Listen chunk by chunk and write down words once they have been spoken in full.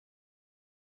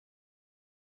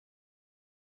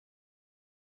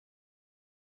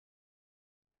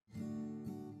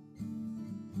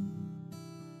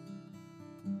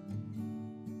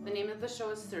name of the show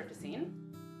is Surfacing.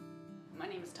 My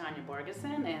name is Tanya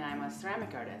Borgeson, and I'm a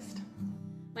ceramic artist.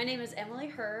 My name is Emily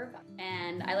Herb,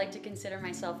 and I like to consider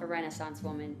myself a Renaissance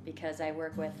woman because I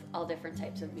work with all different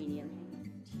types of medium.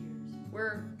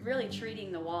 We're really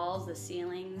treating the walls, the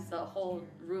ceilings, the whole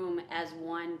room as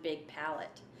one big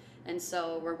palette. And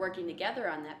so we're working together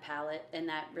on that palette, and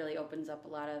that really opens up a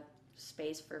lot of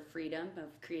space for freedom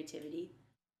of creativity.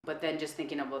 But then just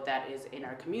thinking about that is in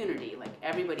our community, like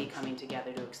everybody coming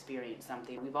together to experience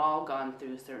something. We've all gone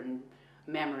through certain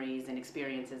memories and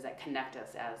experiences that connect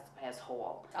us as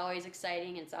whole. It's always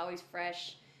exciting, it's always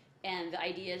fresh, and the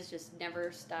ideas just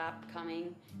never stop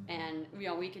coming. And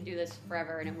we could do this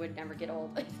forever and it would never get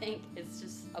old. I think it's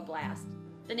just a blast.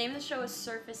 The name of the show is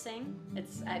Surfacing.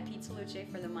 It's at Pizza Luce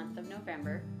for the month of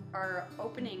November. Our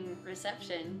opening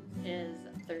reception is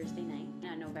Thursday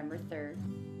night, November 3rd.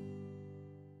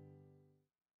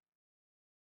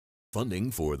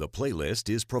 Funding for the playlist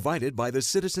is provided by the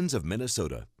citizens of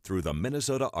Minnesota through the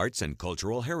Minnesota Arts and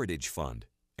Cultural Heritage Fund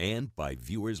and by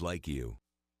viewers like you.